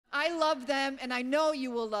I love them, and I know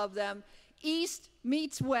you will love them. East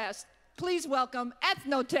meets West. Please welcome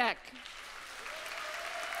Eth-No-Tec.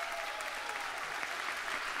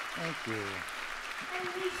 Thank you.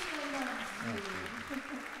 Alicia loves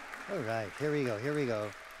you. All right, here we go, here we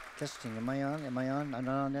go. Testing, am I on? Am I on? I'm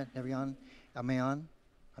not on yet? Are we on? Am I on?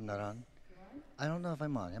 I'm not on. I don't know if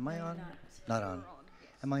I'm on. Am I on? Not on.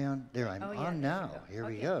 Am I on? There, I'm on now. Here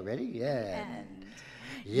we go. Ready? Yeah.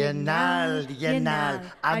 Yenal,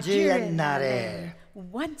 yenal, aji yenare.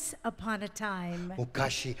 Once upon a time,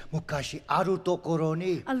 Mukashi, mukashi, aru tokoro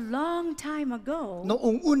ni. a long time ago,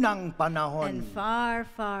 Noong unang panahon. and far,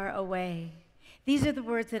 far away. These are the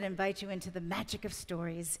words that invite you into the magic of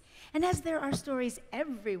stories. And as there are stories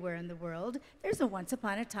everywhere in the world, there's a once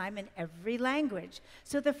upon a time in every language.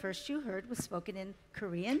 So the first you heard was spoken in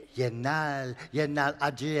Korean. Yenal, yenal,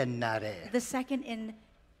 aji yenare. The second in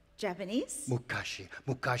Japanese. Mukashi,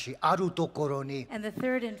 mukashi, aru tokoro ni. And the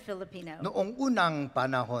third in Filipino. Noong unang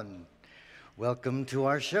panahon. Welcome to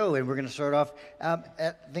our show, and we're going to start off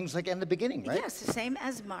at things like in the beginning, right? Yes, the same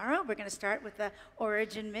as Mara. We're going to start with the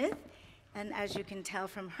origin myth. And as you can tell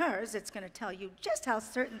from hers, it's going to tell you just how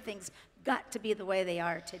certain things got to be the way they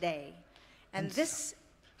are today. And this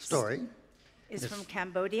story is from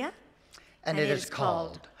Cambodia. And it is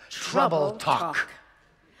called Trouble Talk.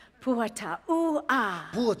 Puata u-a.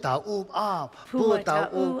 Puta u-a. Puta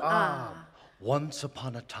u-a. Once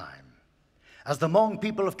upon a time, as the Hmong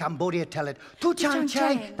people of Cambodia tell it, Tu Chang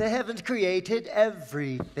Chang, the heavens created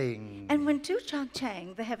everything. And when Tu Chang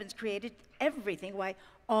Chang, the heavens created everything, why,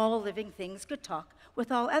 all living things could talk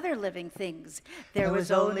with all other living things. There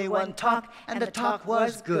was only one talk, and the talk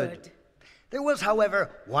was good. There was,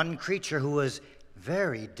 however, one creature who was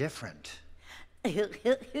very different.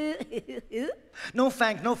 No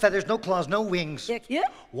fangs, no feathers, no claws, no wings.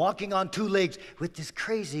 Walking on two legs with this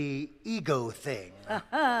crazy ego thing.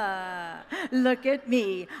 Look at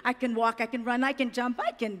me. I can walk, I can run, I can jump,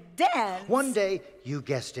 I can dance. One day, you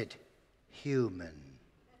guessed it, human.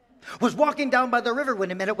 Was walking down by the river when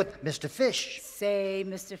he met up with Mr. Fish. Say,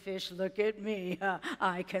 Mr. Fish, look at me.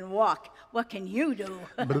 I can walk. What can you do?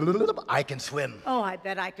 I can swim. Oh, I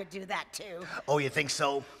bet I could do that too. Oh, you think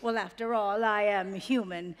so? Well, after all, I am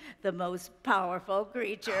human, the most powerful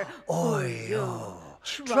creature. Oy-yo.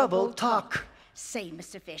 Trouble talk. Say,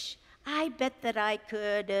 Mr. Fish, I bet that I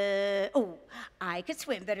could, I could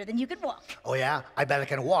swim better than you could walk. Oh, yeah? I bet I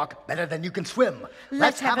can walk better than you can swim.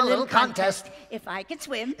 Let's have a little contest. If I can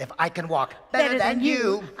swim. If I can walk better than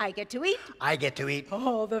you. I get to eat. I get to eat.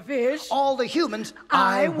 All the fish. All the humans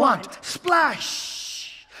I want.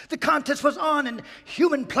 Splash! The contest was on, and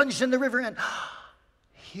human plunged in the river, and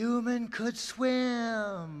human could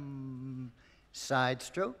swim. Side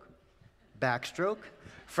stroke, backstroke,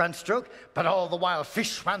 front stroke, but all the while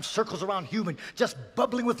fish swam circles around human, just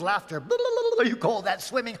bubbling with laughter. You call that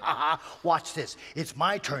swimming? Ha ha. Watch this. It's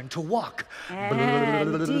my turn to walk.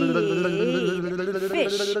 And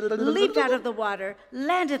fish leaped out of the water,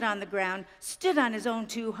 landed on the ground, stood on his own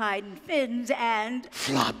two hind fins, and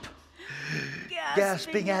flop,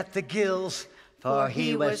 gasping at the gills, for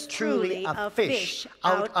he was truly a fish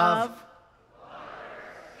out of.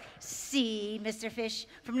 See, Mr. Fish,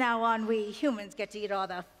 from now on we humans get to eat all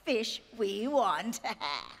the fish we want.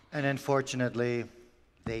 And unfortunately,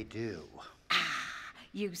 they do.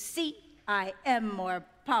 You see, I am more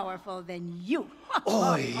powerful than you.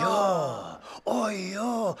 Oy-yo,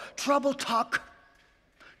 oy-yo, trouble talk.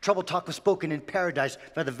 Trouble talk was spoken in paradise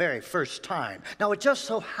for the very first time. Now, it just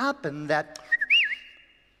so happened that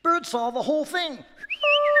birds saw the whole thing.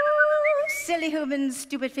 Silly humans,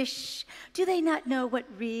 stupid fish. Do they not know what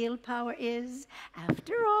real power is?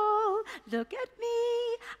 After all, look at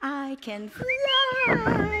me. I can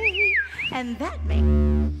fly. And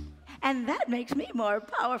that makes me more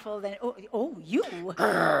powerful than you,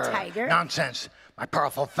 tiger. Nonsense. My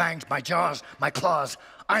powerful fangs, my jaws, my claws.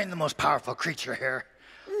 I'm the most powerful creature here.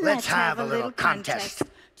 Let's have a little contest.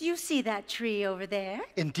 Do you see that tree over there?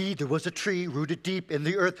 Indeed, there was a tree rooted deep in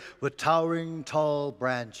the earth with towering tall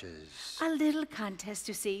branches. A little contest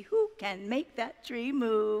to see who can make that tree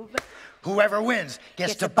move. Whoever wins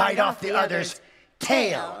gets to bite off the other's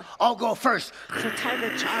tail. I'll go first. So Tiger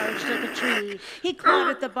charged at the tree. He clawed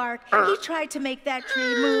at the bark. He tried to make that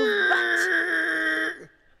tree move, but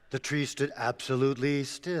the tree stood absolutely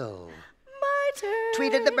still. My turn.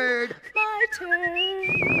 Tweeted the bird. My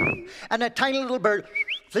turn. And a tiny little bird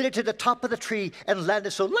flitted to the top of the tree and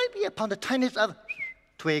landed so lightly upon the tiniest of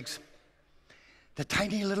twigs. The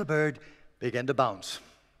tiny little bird began to bounce.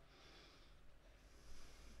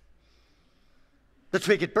 The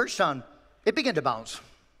twig it perched on, it began to bounce.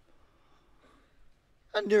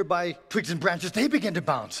 And nearby twigs and branches, they began to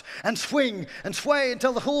bounce and swing and sway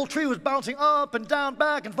until the whole tree was bouncing up and down,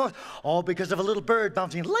 back and forth, all because of a little bird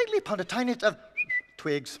bouncing lightly upon the tiniest of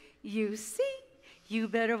twigs. You see, you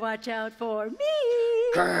better watch out for me.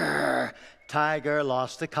 Grrr! Tiger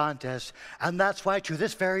lost the contest, and that's why to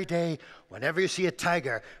this very day, whenever you see a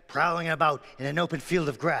tiger prowling about in an open field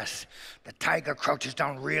of grass, the tiger crouches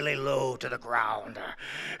down really low to the ground.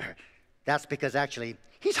 That's because actually,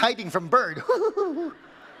 he's hiding from bird.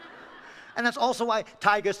 And that's also why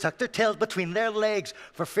tigers tuck their tails between their legs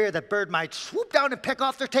for fear that bird might swoop down and peck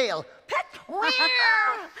off their tail. Peck!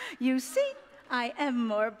 You see, I am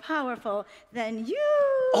more powerful than you.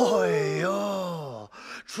 Oi, oh,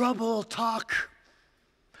 trouble talk.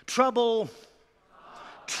 Trouble.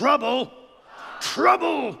 Trouble.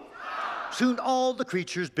 Trouble. Soon all the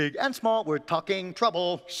creatures, big and small, were talking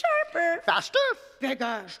trouble. Sharper. Faster.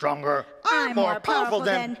 Bigger. Stronger. I'm more powerful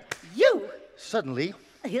than you. Suddenly,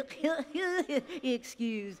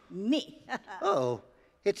 Excuse me. oh,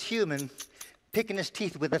 it's human, picking his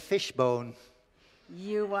teeth with a fish bone.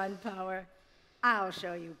 You want power. I'll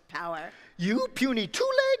show you power. You puny two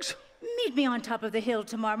legs? Meet me on top of the hill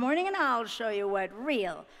tomorrow morning and I'll show you what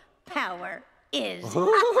real power is.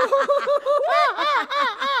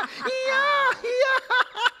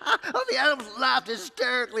 Oh, the animals laughed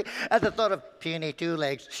hysterically at the thought of puny two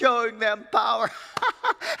legs showing them power.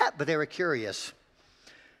 But they were curious.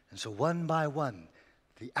 And so one by one,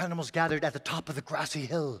 the animals gathered at the top of the grassy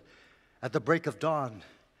hill at the break of dawn.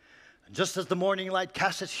 And just as the morning light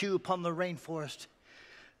cast its hue upon the rainforest,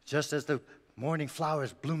 just as the morning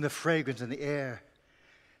flowers bloomed their fragrance in the air,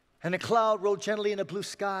 and a cloud rolled gently in a blue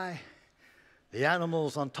sky, the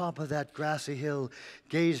animals on top of that grassy hill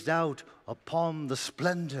gazed out upon the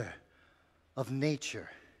splendor of nature.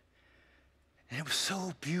 And it was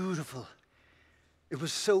so beautiful. It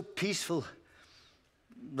was so peaceful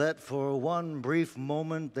that for one brief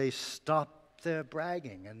moment they stopped their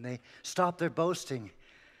bragging and they stopped their boasting.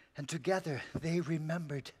 And together they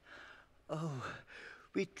remembered, oh,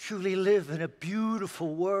 we truly live in a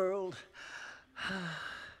beautiful world.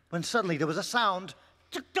 When suddenly there was a sound.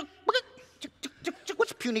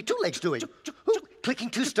 What's puny two legs doing? Clicking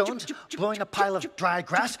two stones, blowing a pile of dry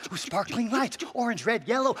grass with sparkling lights, orange, red,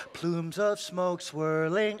 yellow, plumes of smoke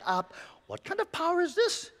swirling up. What kind of power is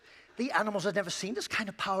this? The animals had never seen this kind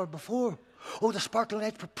of power before. Oh, the sparkling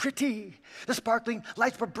lights were pretty. The sparkling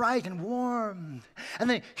lights were bright and warm. And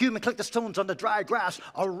then human clicked the stones on the dry grass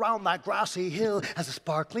around that grassy hill as the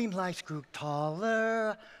sparkling lights grew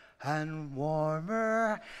taller and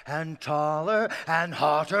warmer and taller and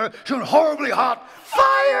hotter. Soon horribly hot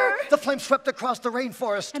fire! The flames swept across the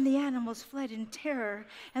rainforest. And the animals fled in terror.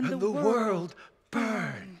 And the world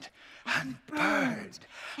burned and burned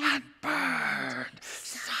and burned.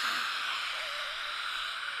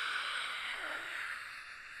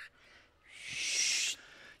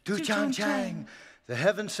 Do chang chang. The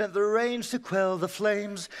heavens sent the rains to quell the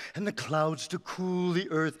flames and the clouds to cool the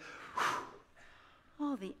earth.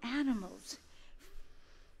 All the animals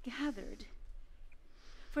gathered,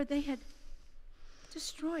 for they had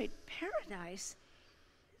destroyed paradise.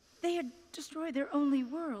 They had destroyed their only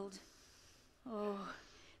world. Oh,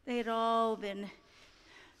 they had all been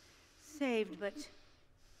saved, but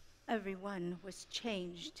everyone was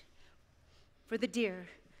changed. For the deer.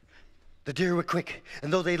 The deer were quick,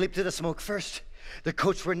 and though they leaped to the smoke first, their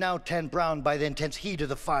coats were now tanned brown by the intense heat of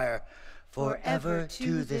the fire. Forever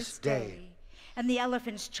to this day. And the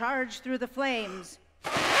elephants charged through the flames.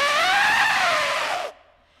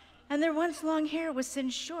 And their once long hair was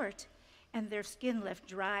singed short, and their skin left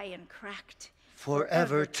dry and cracked.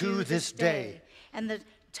 Forever to this day. And the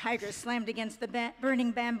tigers slammed against the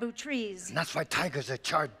burning bamboo trees. And that's why tigers are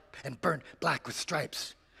charred and burnt black with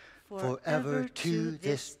stripes. Forever to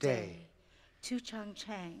this day. Tu Chang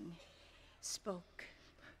Chang spoke.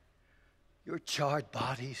 Your charred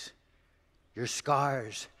bodies, your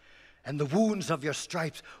scars, and the wounds of your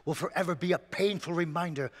stripes will forever be a painful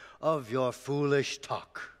reminder of your foolish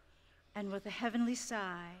talk. And with a heavenly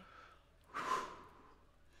sigh,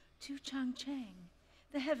 Tu Chang Chang,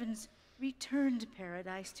 the heavens returned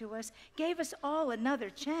paradise to us, gave us all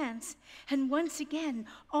another chance, and once again,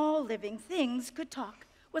 all living things could talk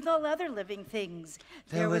with all other living things.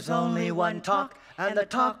 There was only one talk, and the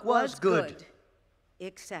talk was good.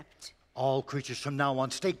 Except all creatures from now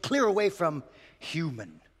on stay clear away from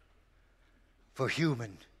human. For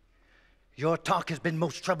human, your talk has been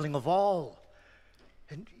most troubling of all.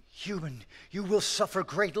 And human, you will suffer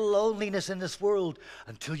great loneliness in this world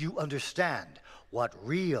until you understand what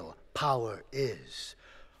real power is.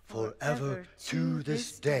 Forever to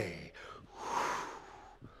this day.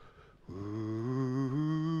 Ooh,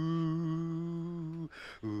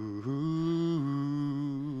 ooh,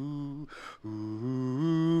 ooh,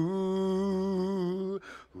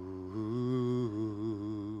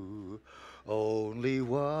 ooh. Only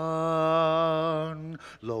one,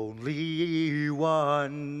 lonely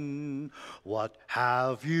one. What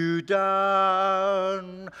have you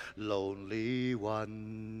done, lonely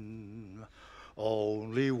one?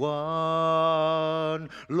 Only one,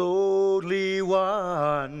 lonely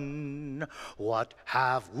one. What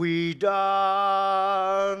have we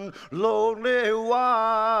done, lonely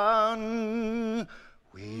one?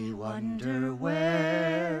 We wonder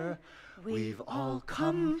where we've all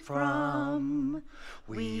come from.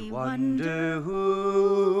 We wonder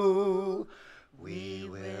who we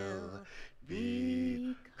will become.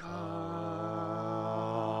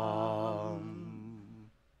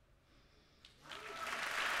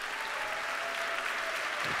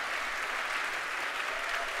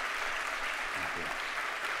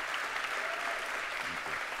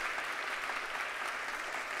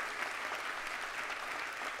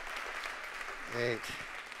 Great.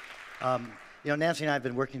 Nancy and I have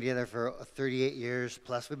been working together for 38 years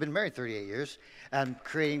plus. We've been married 38 years and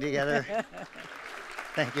creating together.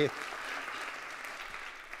 Thank you.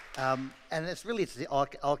 And it's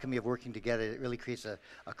the alchemy of working together. It really creates a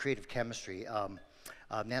creative chemistry.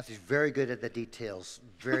 Nancy's very good at the details,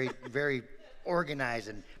 very organized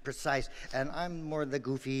and precise. And I'm more the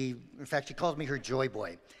goofy. In fact, she calls me her joy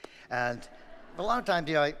boy. And a lot of times,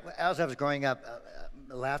 as I was growing up,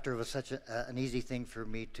 laughter was such an easy thing for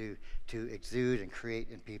me to exude and create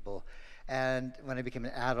in people. And when I became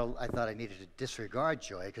an adult, I thought I needed to disregard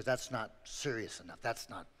joy because that's not serious enough. That's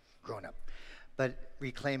not grown up. But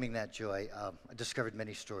reclaiming that joy, I discovered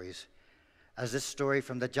many stories. As this story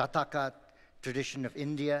from the Jataka tradition of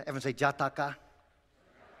India. Everyone say Jataka?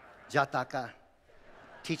 Jataka.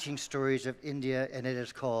 Teaching stories of India, and it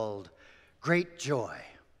is called Great Joy.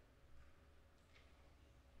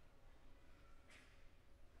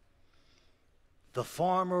 The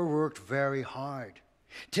farmer worked very hard,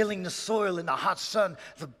 tilling the soil in the hot sun,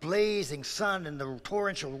 the blazing sun and the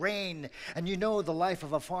torrential rain. And the life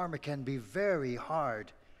of a farmer can be very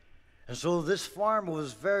hard. And so this farmer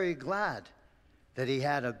was very glad that he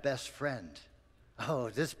had a best friend. Oh,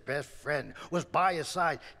 this best friend was by his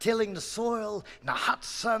side, tilling the soil in the hot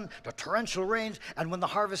sun, the torrential rains. And when the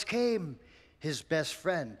harvest came, his best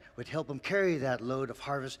friend would help him carry that load of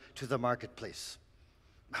harvest to the marketplace.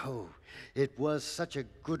 Oh, it was such a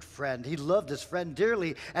good friend. He loved his friend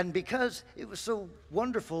dearly, and because it was so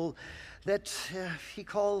wonderful that he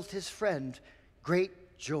called his friend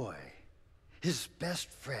Great Joy, his best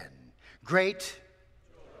friend, Great Joy.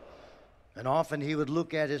 And often he would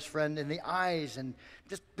look at his friend in the eyes and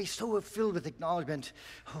just be so filled with acknowledgement.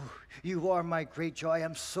 Oh, you are my great joy.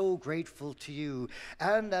 I'm so grateful to you.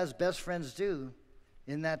 And as best friends do,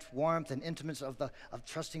 in that warmth and intimacy of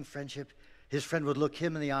trusting friendship, his friend would look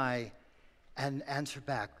him in the eye and answer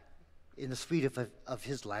back in the sweet of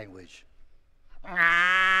his language.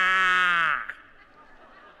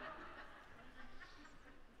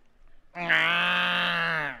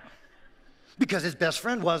 Because his best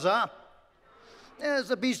friend was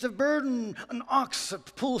as a beast of burden, an ox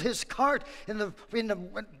pulled his cart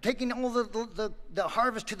taking all the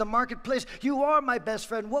harvest to the marketplace. You are my best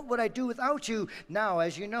friend. What would I do without you? Now,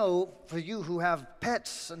 as you know, for you who have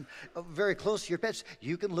pets and very close to your pets,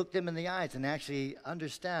 you can look them in the eyes and actually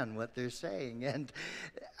understand what they're saying. And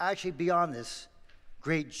actually, beyond this,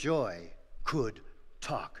 Great Joy could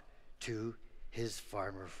talk to his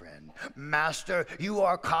farmer friend. Master, you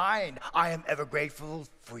are kind. I am ever grateful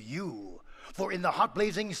for you. For in the hot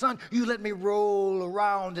blazing sun, you let me roll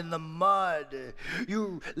around in the mud.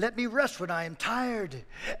 You let me rest when I am tired.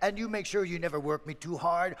 And you make sure you never work me too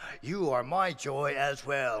hard. You are my joy as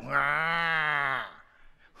well.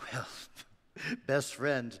 Well, best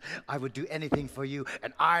friends, I would do anything for you.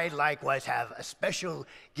 And I likewise have a special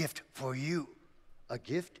gift for you. A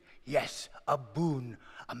gift? Yes, a boon,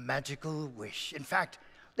 a magical wish. In fact,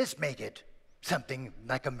 let's make it something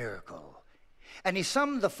like a miracle. And he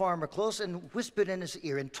summoned the farmer close and whispered in his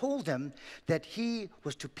ear and told him that he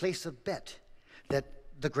was to place a bet that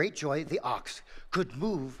the Great Joy, the ox, could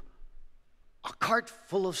move a cart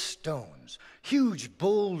full of stones, huge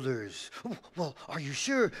boulders. Well, are you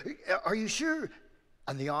sure? Are you sure?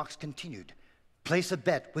 And the ox continued, place a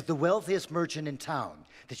bet with the wealthiest merchant in town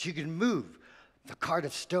that you can move the cart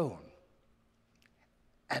of stone.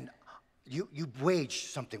 And you wage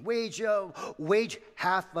something. Wage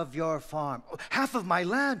half of your farm. Half of my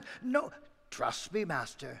land? No, trust me,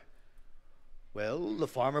 master. Well, the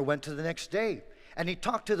farmer went to the next day, and he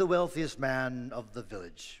talked to the wealthiest man of the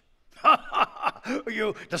village.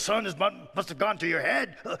 The sun must have gone to your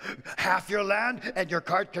head. Half your land, and your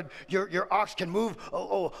ox can move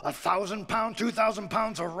 1,000 pounds, 2,000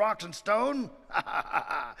 pounds of rocks and stone.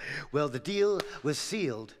 Well, the deal was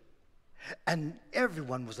sealed, and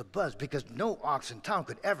everyone was abuzz because no ox in town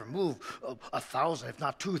could ever move 1,000, if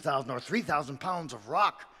not 2,000 or 3,000 pounds of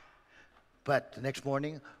rock. But the next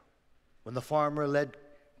morning, when the farmer led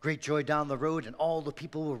Great Joy down the road, and all the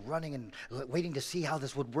people were running and waiting to see how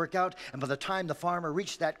this would work out. And by the time the farmer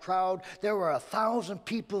reached that crowd, there were 1,000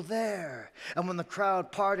 people there. And when the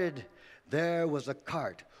crowd parted, there was a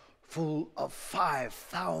cart full of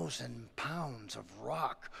 5,000 pounds of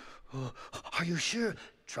rock. Oh, are you sure?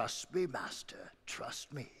 Trust me, master,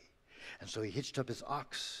 trust me. And so he hitched up his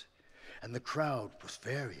ox, and the crowd was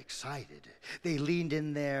very excited. They leaned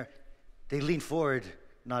forward,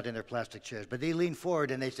 not in their plastic chairs, but they leaned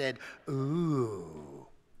forward and they said, ooh.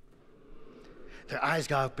 Their eyes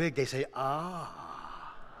got big. They say,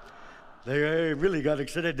 ah. They really got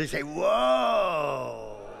excited. They say,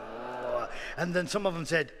 whoa. And then some of them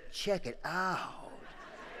said, check it out.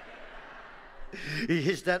 He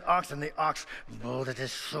hitched that ox, and the ox rolled at his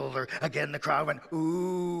shoulder. Again, the crowd went,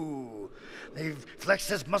 ooh. They flexed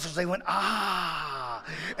his muscles. They went, ah.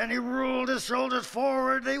 And he rolled his shoulders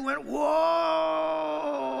forward. They went, whoa.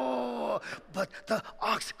 But the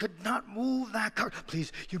ox could not move that cart.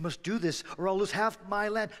 Please, you must do this, or I'll lose half my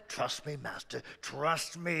land. Trust me, master.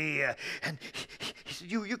 Trust me. And he said,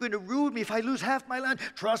 you're going to ruin me if I lose half my land.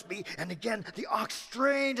 Trust me. And again, the ox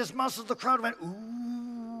strained his muscles. The crowd went,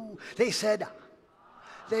 ooh. They said,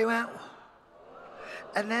 they went,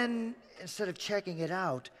 and then instead of checking it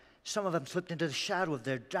out, some of them slipped into the shadow of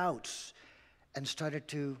their doubts and started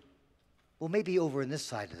to, well, maybe over in this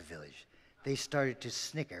side of the village, they started to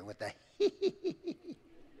snicker with a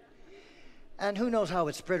and who knows how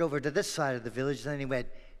it spread over to this side of the village. Then he went,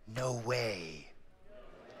 no way.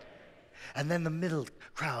 And then the middle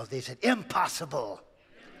crowd, they said, impossible.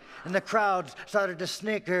 And the crowd started to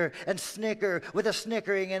snicker and snicker with a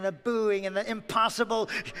snickering and a booing and the impossible.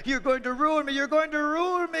 You're going to ruin me. You're going to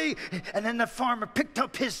ruin me. And then the farmer picked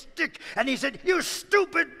up his stick and he said, you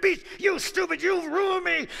stupid beast. You stupid. You've ruined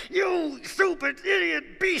me. You stupid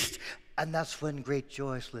idiot beast. And that's when Great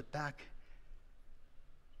Joy slipped back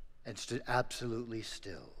and stood absolutely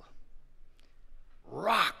still.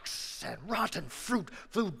 Rocks and rotten fruit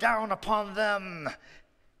flew down upon them.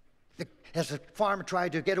 As the farmer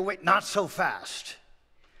tried to get away, not so fast.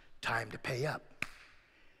 Time to pay up.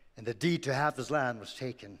 And the deed to half his land was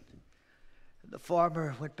taken. And the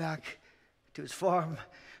farmer went back to his farm,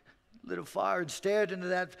 lit a fire and stared into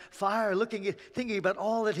that fire, thinking about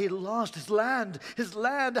all that he'd lost, his land.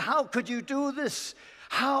 How could you do this?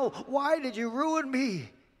 Why did you ruin me?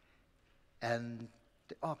 And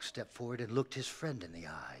the ox stepped forward and looked his friend in the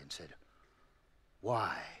eye and said,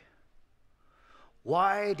 why?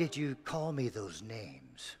 Why did you call me those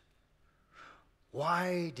names?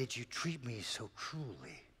 Why did you treat me so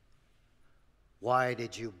cruelly? Why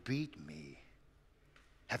did you beat me?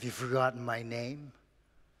 Have you forgotten my name?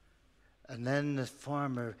 And then the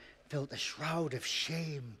farmer felt a shroud of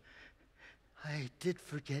shame. I did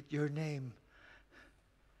forget your name.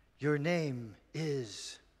 Your name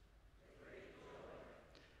is...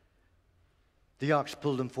 The ox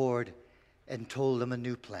pulled him forward and told him a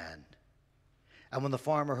new plan. And when the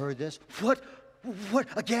farmer heard this, what,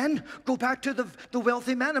 again? Go back to the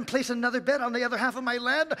wealthy man and place another bet on the other half of my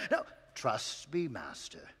land? No, trust me,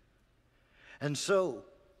 master. And so,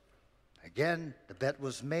 again, the bet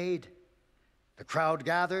was made. The crowd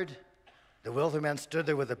gathered. The wealthy man stood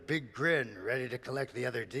there with a big grin, ready to collect the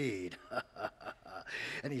other deed.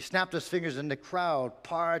 And he snapped his fingers and the crowd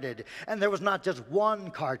parted. And there was not just one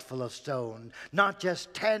cart full of stone, not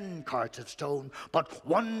just 10 carts of stone, but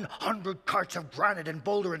 100 carts of granite and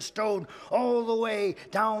boulder and stone all the way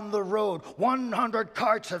down the road. 100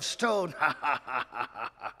 carts of stone.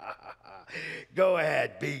 Go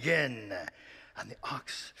ahead, begin. And the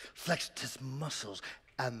ox flexed his muscles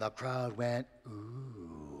and the crowd went,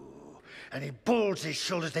 ooh. And he bulged his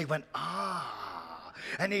shoulders. They went, ah.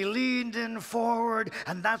 And he leaned in forward,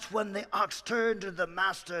 and that's when the ox turned to the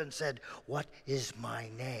master and said, what is my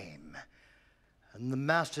name? And the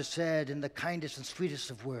master said in the kindest and sweetest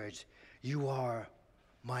of words, you are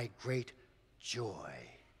my great joy.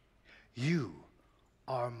 You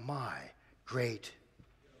are my great joy.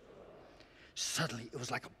 Suddenly, it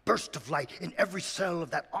was like a burst of light in every cell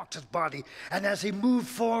of that ox's body, and as he moved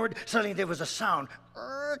forward, suddenly there was a sound.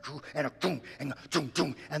 and a boom, and a boom,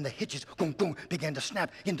 boom, and the hitches boom, boom, began to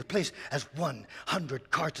snap into place as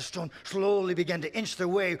 100 carts of stone slowly began to inch their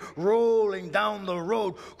way, rolling down the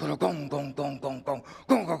road. And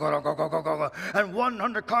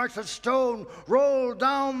 100 carts of stone rolled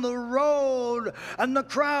down the road, and the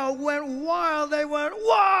crowd went wild. They went,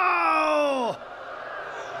 "Whoa!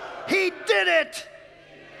 He did it!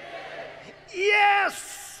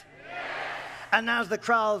 Yes!" And as the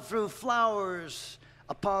crowd threw flowers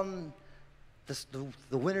upon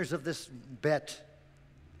the winners of this bet,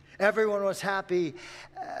 everyone was happy.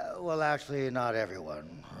 Well, actually, not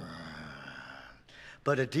everyone.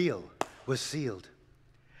 But a deal was sealed.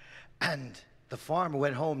 And the farmer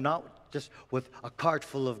went home not just with a cart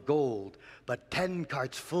full of gold, but 10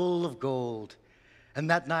 carts full of gold. And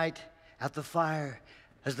that night at the fire,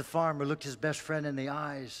 as the farmer looked his best friend in the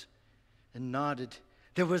eyes and nodded,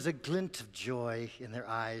 there was a glint of joy in their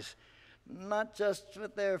eyes, not just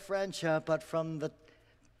with their friendship, but from the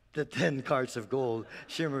 10 carts of gold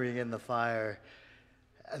shimmering in the fire.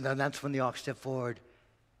 And then that's when the ox stepped forward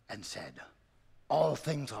and said, "All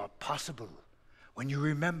things are possible when you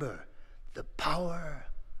remember the power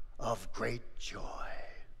of great joy."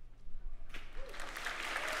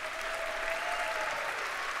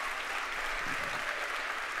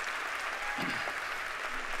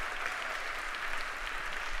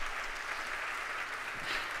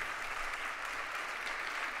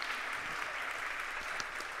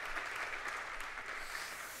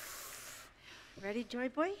 Ready, Joy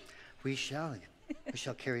Boy? We shall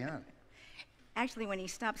carry on. Actually, when he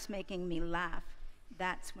stops making me laugh,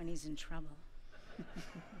 that's when he's in trouble.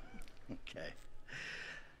 Okay.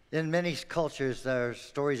 In many cultures, there are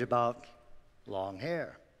stories about long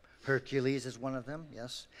hair. Hercules is one of them,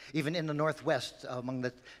 yes. Even in the Northwest, among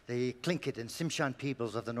the Tlingit and Tsimshian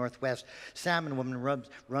peoples of the Northwest, salmon woman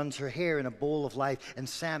runs her hair in a bowl of life, and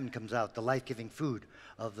salmon comes out, the life-giving food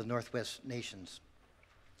of the Northwest nations.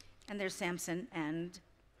 And there's Samson and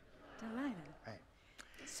Delilah. Right.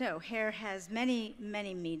 So hair has many,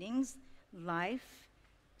 many meanings: life,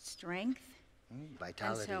 strength.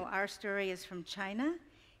 Vitality. And so our story is from China,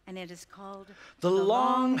 and it is called The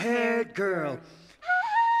Long-Haired Girl.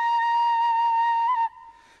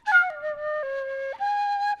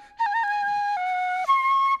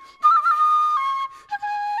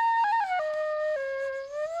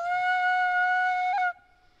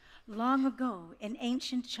 Long ago, in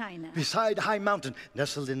ancient China, Beside a high mountain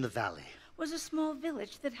nestled in the valley was a small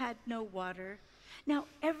village that had no water. Now,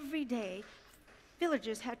 every day,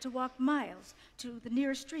 villagers had to walk miles to the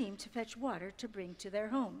nearest stream to fetch water to bring to their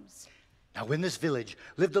homes. Now in this village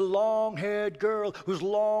lived a long-haired girl whose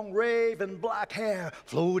long raven black hair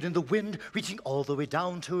flowed in the wind, reaching all the way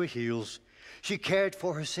down to her heels. She cared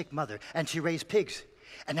for her sick mother, and she raised pigs.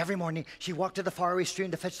 And every morning, she walked to the faraway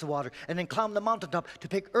stream to fetch the water, and then climbed the mountaintop to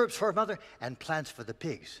pick herbs for her mother and plants for the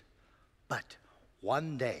pigs. But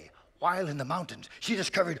one day, while in the mountains, she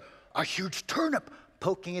discovered a huge turnip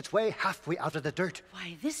poking its way halfway out of the dirt.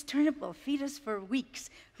 Why, this turnip will feed us for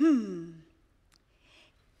weeks. Son.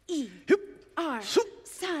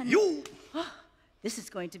 You. Oh, this is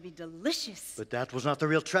going to be delicious. But that was not the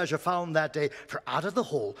real treasure found that day, for out of the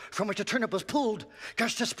hole from which the turnip was pulled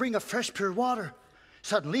gushed a spring of fresh, pure water.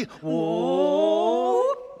 Suddenly, whoa!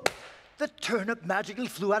 The turnip magically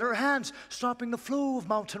flew out of her hands, stopping the flow of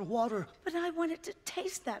mountain water. But I wanted to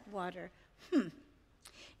taste that water. Son.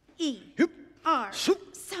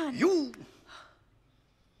 You.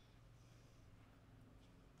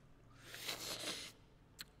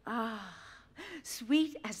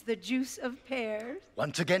 Sweet as the juice of pears.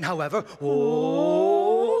 Once again, however,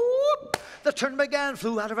 whoa! The turnip again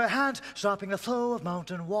flew out of her hands, stopping the flow of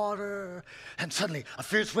mountain water. And suddenly, a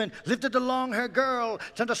fierce wind lifted the long-haired girl,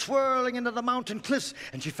 sent her swirling into the mountain cliffs,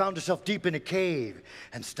 and she found herself deep in a cave.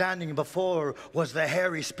 And standing before her was the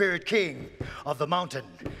hairy spirit king of the mountain.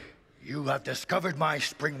 "You have discovered my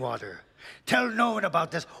spring water. Tell no one about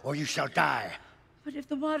this, or you shall die." But if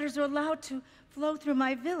the waters are allowed to flow through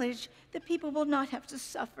my village, the people will not have to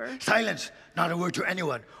suffer. "Silence! Not a word to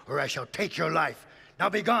anyone, or I shall take your life. Now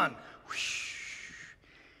be gone."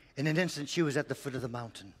 In an instant, she was at the foot of the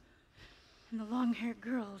mountain. And the long-haired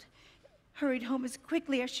girl hurried home as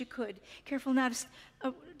quickly as she could, careful not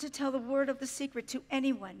to tell the word of the secret to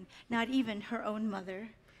anyone, not even her own mother.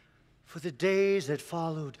 For the days that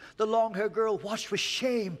followed, the long-haired girl watched with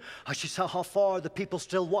shame as she saw how far the people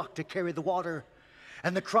still walked to carry the water.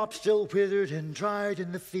 And the crops still withered and dried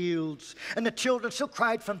in the fields, and the children still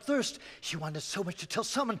cried from thirst. She wanted so much to tell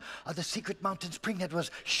someone of the secret mountain spring that was,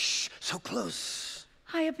 so close.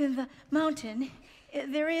 High up in the mountain,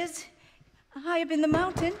 high up in the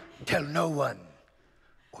mountain. Tell no one.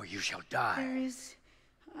 or you shall die.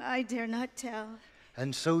 I dare not tell.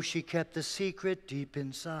 And so she kept the secret deep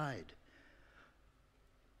inside.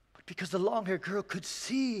 But because the long-haired girl could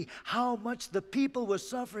see how much the people were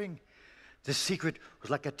suffering, the secret was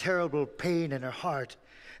like a terrible pain in her heart.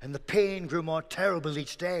 And the pain grew more terrible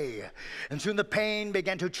each day. And soon the pain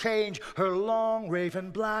began to change her long raven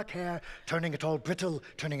black hair, turning it all brittle,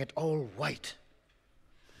 turning it all white.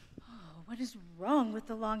 What is wrong with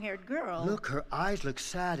the long-haired girl? Look, her eyes look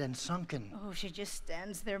sad and sunken. Oh, she just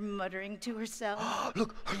stands there muttering to herself.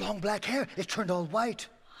 Look, her long black hair is turned all white.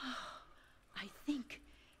 I think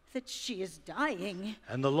that she is dying.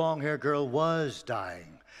 And the long-haired girl was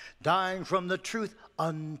dying from the truth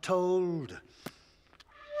untold.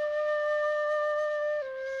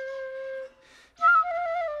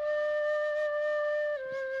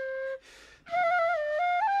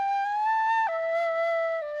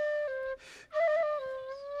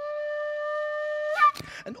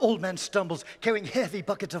 An old man stumbles, carrying heavy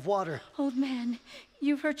buckets of water. Old man,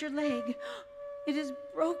 you've hurt your leg. It is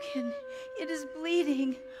broken. It is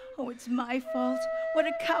bleeding. Oh, it's my fault. What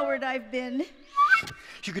a coward I've been.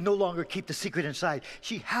 She could no longer keep the secret inside.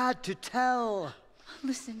 She had to tell.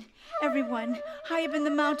 Listen, everyone, high up in the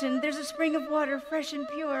mountain, there's a spring of water, fresh and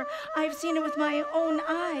pure. I've seen it with my own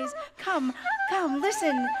eyes. Come,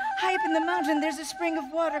 listen. High up in the mountain, there's a spring of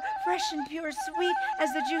water, fresh and pure, sweet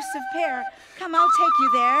as the juice of pear. Come, I'll take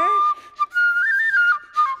you there.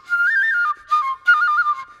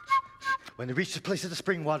 When they reached the place of the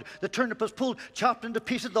spring water, the turnip was pulled, chopped into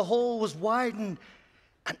pieces, the hole was widened,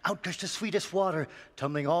 and out gushed the sweetest water,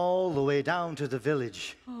 tumbling all the way down to the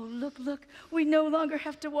village. Oh, look, we no longer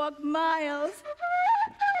have to walk miles.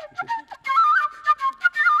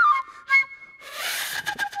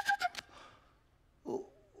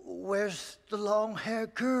 Where's the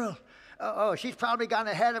long-haired girl? Oh, she's probably gone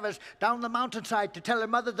ahead of us down the mountainside to tell her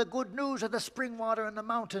mother the good news of the spring water in the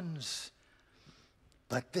mountains.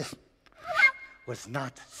 But this was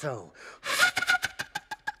not so.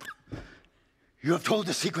 You have told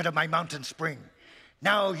the secret of my mountain spring.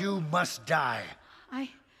 Now you must die. I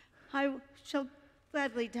shall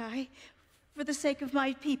gladly die for the sake of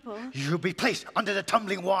my people. You will be placed under the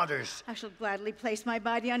tumbling waters. I shall gladly place my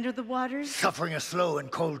body under the waters. Suffering a slow and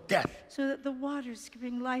cold death. So that the waters can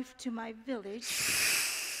bring life to my village.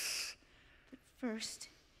 But first,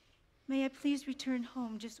 may I please return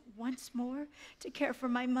home just once more to care for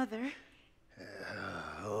my mother?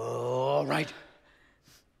 All right.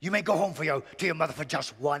 You may go home to your mother for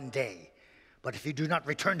just one day. But if you do not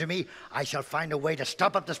return to me, I shall find a way to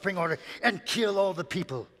stop up the spring water and kill all the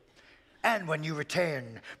people. And when you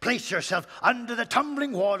return, place yourself under the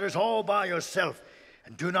tumbling waters all by yourself,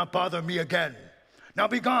 and do not bother me again. Now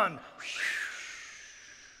be gone.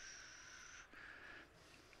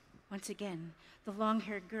 Once again, the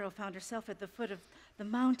long-haired girl found herself at the foot of the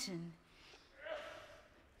mountain.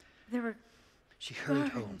 There were She hurried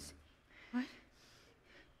home. gardens. What?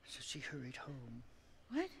 So she hurried home.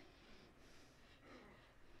 What?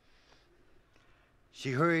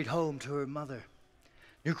 She hurried home to her mother.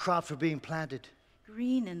 New crops were being planted,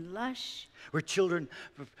 Green and lush. where children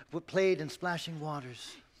played in splashing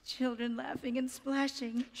waters. Children laughing and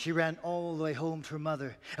splashing. She ran all the way home to her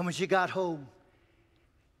mother, and when she got home,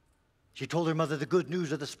 she told her mother the good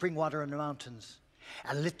news of the spring water in the mountains,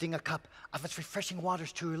 and lifting a cup of its refreshing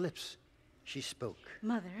waters to her lips, she spoke.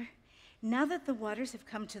 Mother, now that the waters have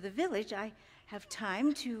come to the village, I have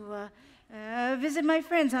time to visit my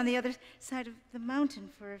friends on the other side of the mountain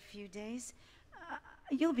for a few days.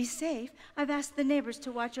 You'll be safe. I've asked the neighbors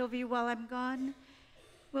to watch over you while I'm gone.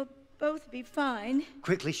 We'll both be fine.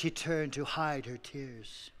 Quickly she turned to hide her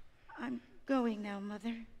tears. I'm going now,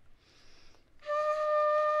 Mother.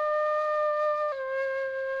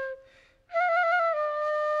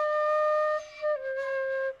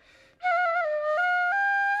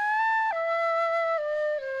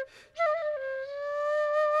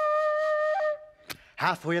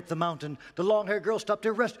 Halfway up the mountain, the long-haired girl stopped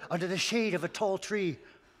to rest under the shade of a tall tree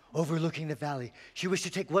overlooking the valley. She wished to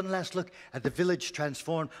take one last look at the village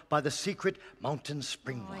transformed by the secret mountain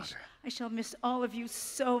spring water. I shall miss all of you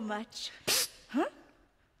so much. Psst. Huh?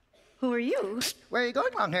 Who are you? Psst. Where are you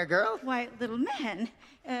going, long-haired girl? Why, little man,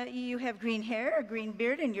 you have green hair, a green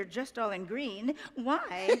beard, and you're just all in green.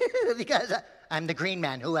 Why? Because I'm the green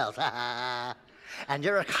man. Who else? And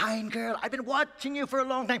you're a kind girl. I've been watching you for a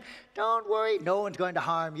long time. Don't worry, no one's going to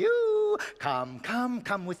harm you. Come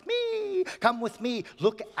with me. Come with me.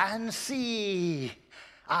 Look and see.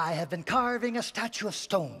 I have been carving a statue of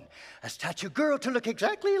stone, a statue girl to look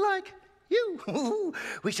exactly like you.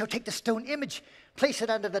 We shall take the stone image, Place it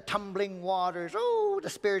under the tumbling waters. Oh, the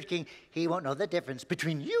Spirit King, he won't know the difference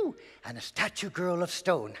between you and a statue girl of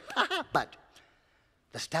stone. But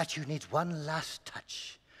the statue needs one last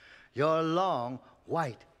touch. Your long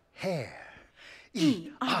white hair.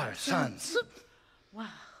 Our sons. Wow.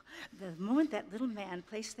 The moment that little man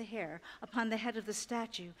placed the hair upon the head of the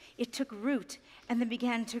statue, it took root and then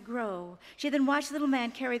began to grow. She then watched the little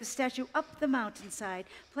man carry the statue up the mountainside,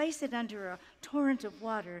 place it under a torrent of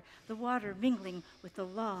water, the water mingling with the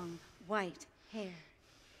long white hair.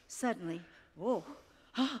 Suddenly, whoa,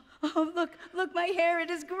 oh, look, my hair, it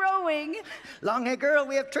is growing. Long-haired girl,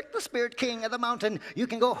 we have tricked the Spirit King of the mountain. You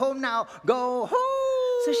can go home now. Go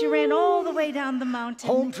home. So she ran all the way down the mountain.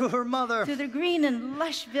 Home to her mother. Through the green and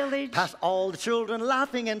lush village. Past all the children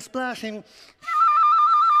laughing and splashing.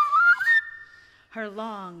 Her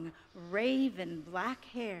long, raven black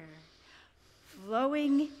hair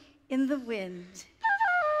flowing in the wind,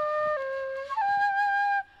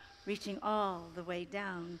 reaching all the way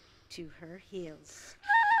down to her heels.